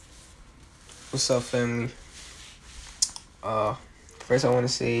What's up, family? Uh, First I want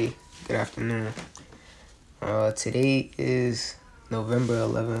to say good afternoon. Today is November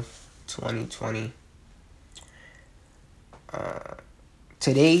 11th, 2020. Uh,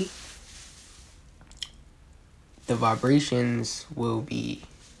 Today the vibrations will be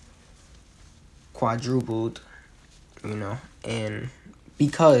quadrupled, and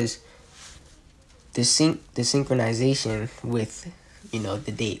because the synchronization with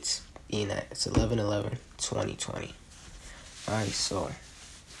the dates being that it's 11/11/2020. All right, so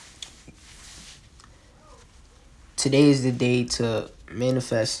today is the day to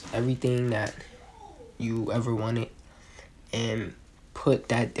manifest everything that you ever wanted and put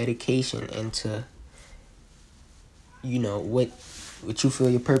that dedication into what you feel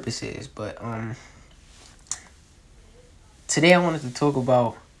your purpose is. But today I wanted to talk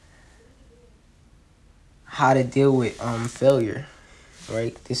about how to deal with failure.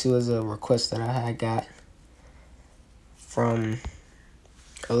 Right, this was a request that I had got from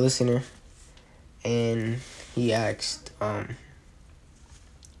a listener, and he asked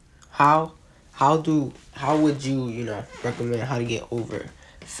how how would you recommend how to get over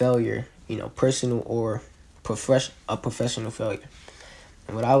failure, personal or professional failure.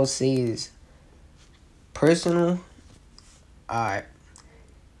 And what I would say is personal. All right,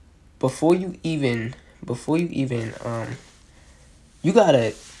 before you even you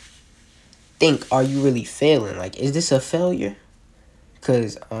gotta think, are you really failing? Like, is this a failure?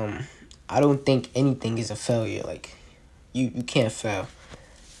 Because I don't think anything is a failure. Like, you can't fail.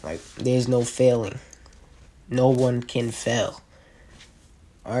 Like, there's no failing. No one can fail.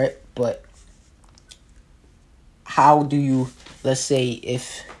 All right, but how do you, let's say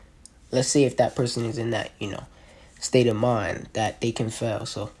if that person is in that state of mind that they can fail.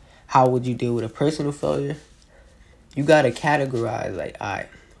 So how would you deal with a personal failure? You gotta categorize, like, all right,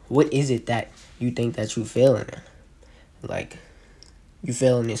 what is it that you think that you failing in? Like, you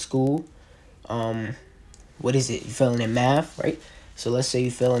failing in school. What is it? You failing in math, right? So let's say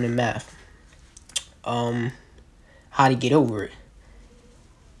you failing in math. How to get over it?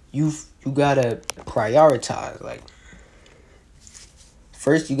 You gotta prioritize. Like,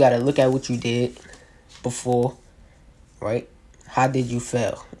 first you gotta look at what you did before, right? How did you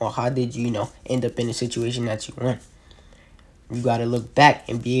fail, or how did you end up in the situation that you were in? You gotta look back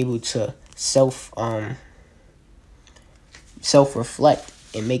and be able to self reflect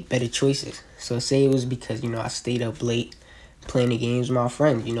and make better choices. So say it was because I stayed up late playing the games with my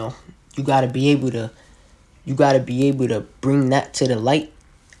friends. You gotta be able to bring that to the light,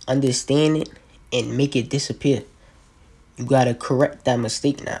 understand it, and make it disappear. You gotta correct that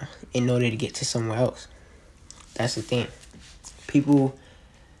mistake now in order to get to somewhere else. That's the thing. People,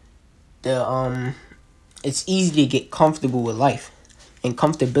 the it's easy to get comfortable with life, and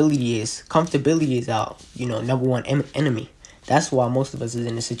comfortability is our number one enemy. That's why most of us is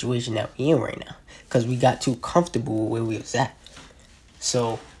in the situation that we in right now, because we got too comfortable with where we was at.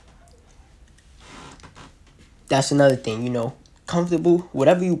 So that's another thing. Comfortable,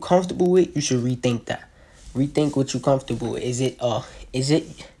 whatever you comfortable with, you should rethink that. Rethink what you comfortable with. Is it a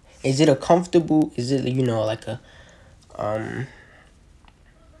comfortable, is it like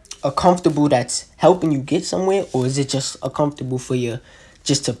a comfortable that's helping you get somewhere, or is it just a comfortable for you,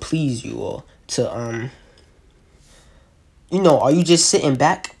 just to please you, or to are you just sitting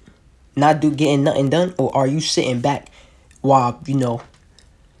back, not getting nothing done, or are you sitting back while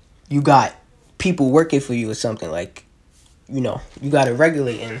you got people working for you or something? Like, you gotta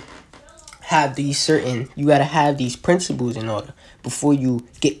regulate and you gotta have these principles in order before you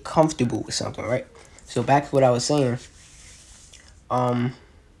get comfortable with something, right? So back to what I was saying.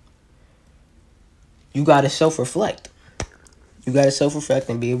 You gotta self-reflect. You gotta self-reflect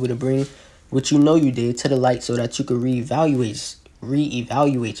and be able to bring what you did to the light, so that you could reevaluate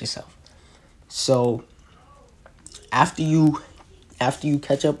yourself. So after you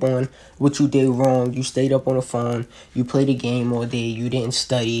catch up on what you did wrong, you stayed up on the phone, you played a game all day, you didn't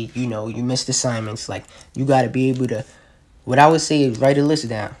study, you missed assignments. Like, you gotta be able to. What I would say is write a list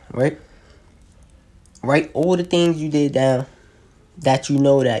down, right? Write all the things you did down that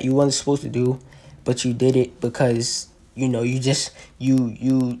that you weren't supposed to do, but you did it because you just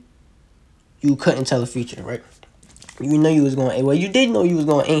you couldn't tell the future, right? You was going. Well, you did know you was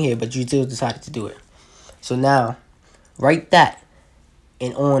going in here, but you still decided to do it. So now, write that,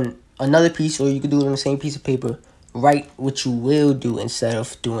 and on another piece, or you could do it on the same piece of paper. Write what you will do instead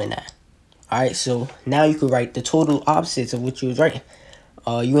of doing that. All right. So now you could write the total opposites of what you was writing.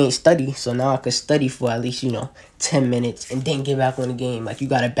 You ain't study, so now I could study for at least 10 minutes and then get back on the game. Like, you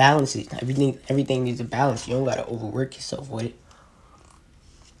gotta balance it. Everything needs a balance. You don't gotta overwork yourself with it.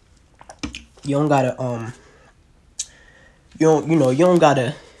 You don't gotta you don't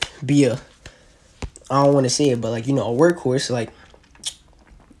gotta be a, I don't want to say it, but like, a workhorse. Like,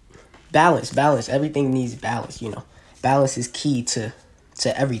 balance. Everything needs balance. Balance is key to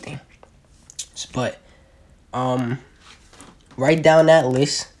everything. But write down that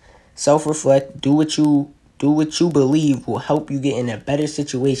list, self reflect, do what you believe will help you get in a better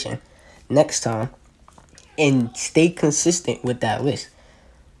situation next time, and stay consistent with that list.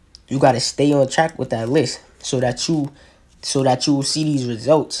 You got to stay on track with that list so that you will see these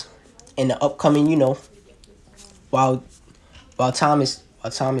results in the upcoming, while while time is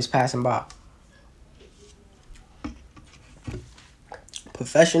passing by.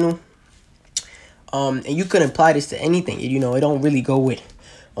 Professional. And you could apply this to anything. It don't really go with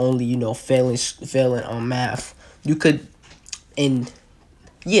only, failing on math. You could, and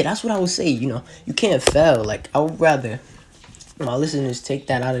yeah, that's what I would say. You can't fail. Like, I would rather my listeners take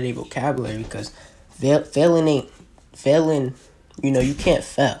that out of their vocabulary, because failing. You can't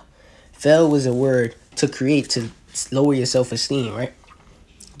fail. Fail was a word to create to lower your self esteem, right?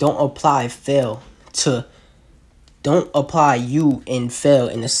 Don't apply fail to don't apply you and fail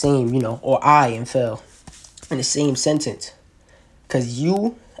in the same, or I and fail in the same sentence. Because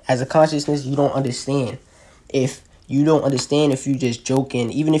you, as a consciousness, if you just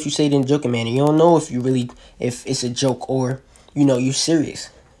joking, even if you say it in a joking manner, you don't know if it's a joke, or, you serious.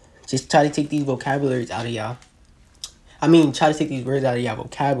 Just try to take these vocabularies out of y'all. Try to take these words out of y'all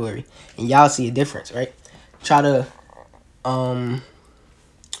vocabulary, and y'all see a difference, right? Try to,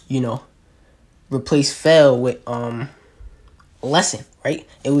 you know, replace fail with lesson, right?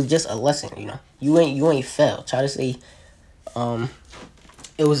 It was just a lesson. You ain't fail. Try to say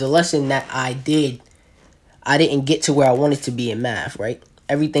it was a lesson that I didn't get to where I wanted to be in math, right?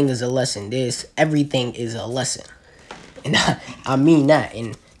 Everything is a lesson. Everything is a lesson. And I mean that.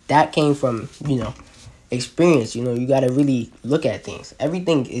 And that came from, experience. You got to really look at things.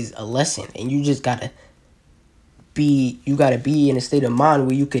 Everything is a lesson. And you just got to be in a state of mind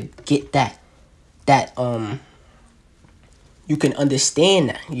where you could get that you can understand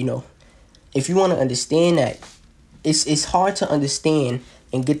that. If you want to understand that, it's hard to understand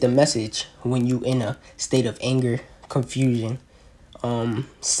and get the message when you in a state of anger, confusion,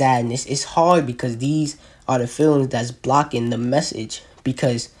 sadness. It's hard because these are the feelings that's blocking the message.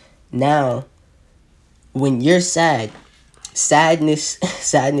 Because now, when you're sad, sadness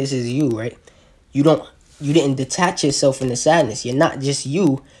is you, right? You didn't detach yourself from the sadness. You're not just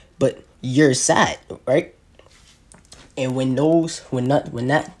you, but you're sad, right? And when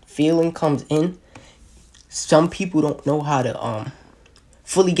that feeling comes in, some people don't know how to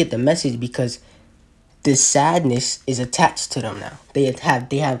fully get the message, because the sadness is attached to them now. They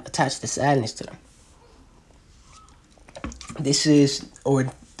have attached the sadness to them. This is,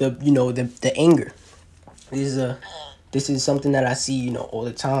 or the anger. This is something that I see, all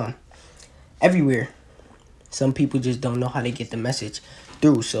the time, everywhere. Some people just don't know how to get the message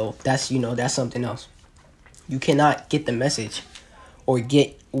through. So that's something else. You cannot get the message or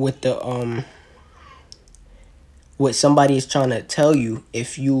get what somebody is trying to tell you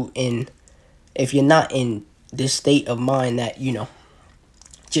if you're not in this state of mind that,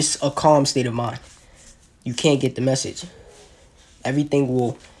 just a calm state of mind. You can't get the message. It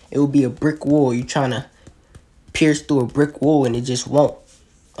will be a brick wall. You're trying to pierce through a brick wall, and it just won't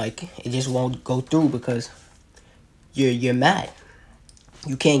go through, because you're mad.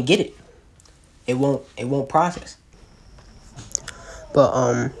 You can't get it. It won't process.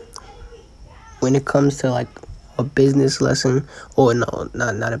 But when it comes to like a business lesson, or no,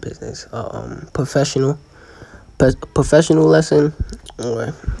 not a business, professional lesson,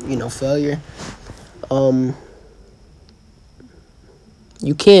 or failure,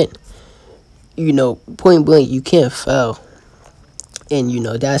 you can't, point blank, you can't fail. And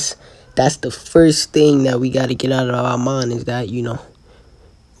that's the first thing that we got to get out of our mind, is that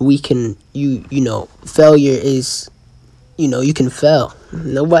we can, failure is, you can fail.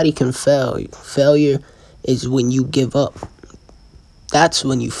 Nobody can fail. Failure is when you give up. That's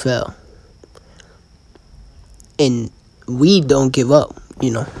when you fail. And we don't give up.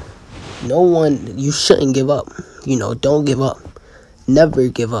 No one, you shouldn't give up. Don't give up. Never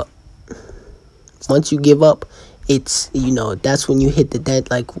give up. Once you give up, it's, that's when you hit the dead.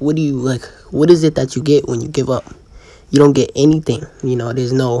 Like, what is it that you get when you give up? You don't get anything.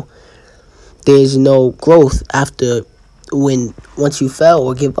 There's no growth after, once you fail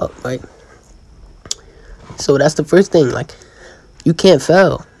or give up, right? So that's the first thing. Like, you can't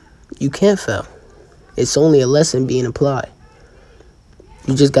fail. You can't fail. It's only a lesson being applied.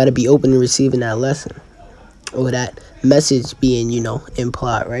 You just got to be open to receiving that lesson, or that message being,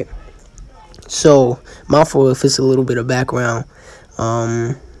 implied, right? So my fault if it's a little bit of background,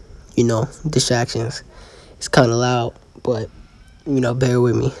 distractions. It's kind of loud, but bear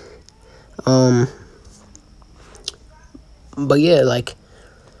with me. Um, but yeah, like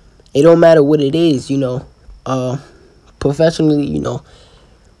it don't matter what it is, professionally,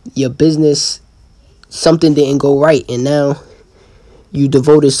 your business, something didn't go right, and now you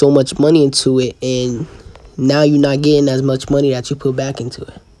devoted so much money into it, and now you're not getting as much money that you put back into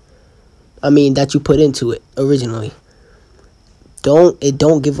it. I mean, that you put into it originally. Don't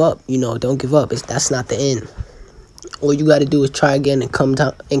give up. Don't give up. That's not the end. All you got to do is try again and come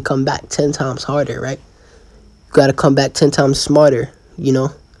back 10 times harder, right? You got to come back 10 times smarter.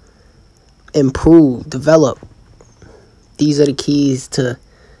 Improve, develop. These are the keys to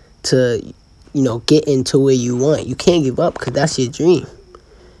get into where you want. You can't give up because that's your dream.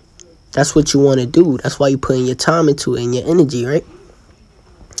 That's what you want to do. That's why you putting your time into it and your energy, right?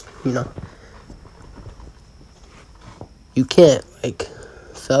 You can't, like,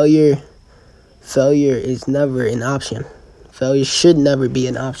 failure is never an option. Failure should never be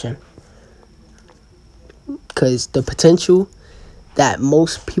an option, because the potential that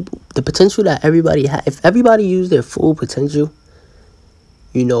everybody has, if everybody used their full potential,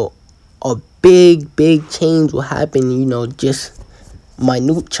 a big change will happen. Just a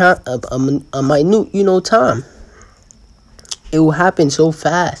minute time. It will happen so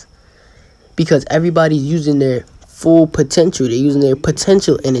fast because everybody's using their full potential. They're using their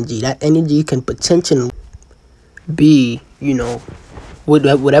potential energy. That energy can potentially be,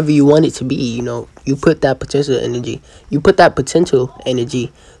 whatever you want it to be. You put that potential energy. You put that potential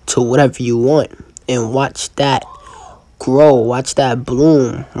energy to whatever you want, and watch that grow. Watch that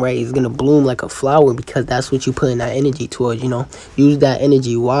bloom. Right? It's gonna bloom like a flower because that's what you put in that energy towards. Use that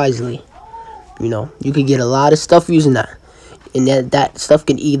energy wisely. You could get a lot of stuff using that, and that stuff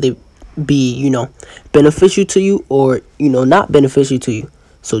can either be beneficial to you or not beneficial to you.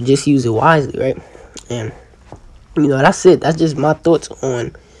 So just use it wisely, right? And that's it. That's just my thoughts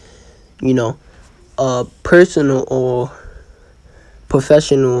on a personal or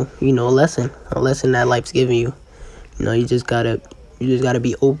professional a lesson that life's giving you. You just gotta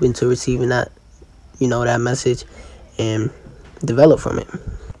be open to receiving that that message and develop from it.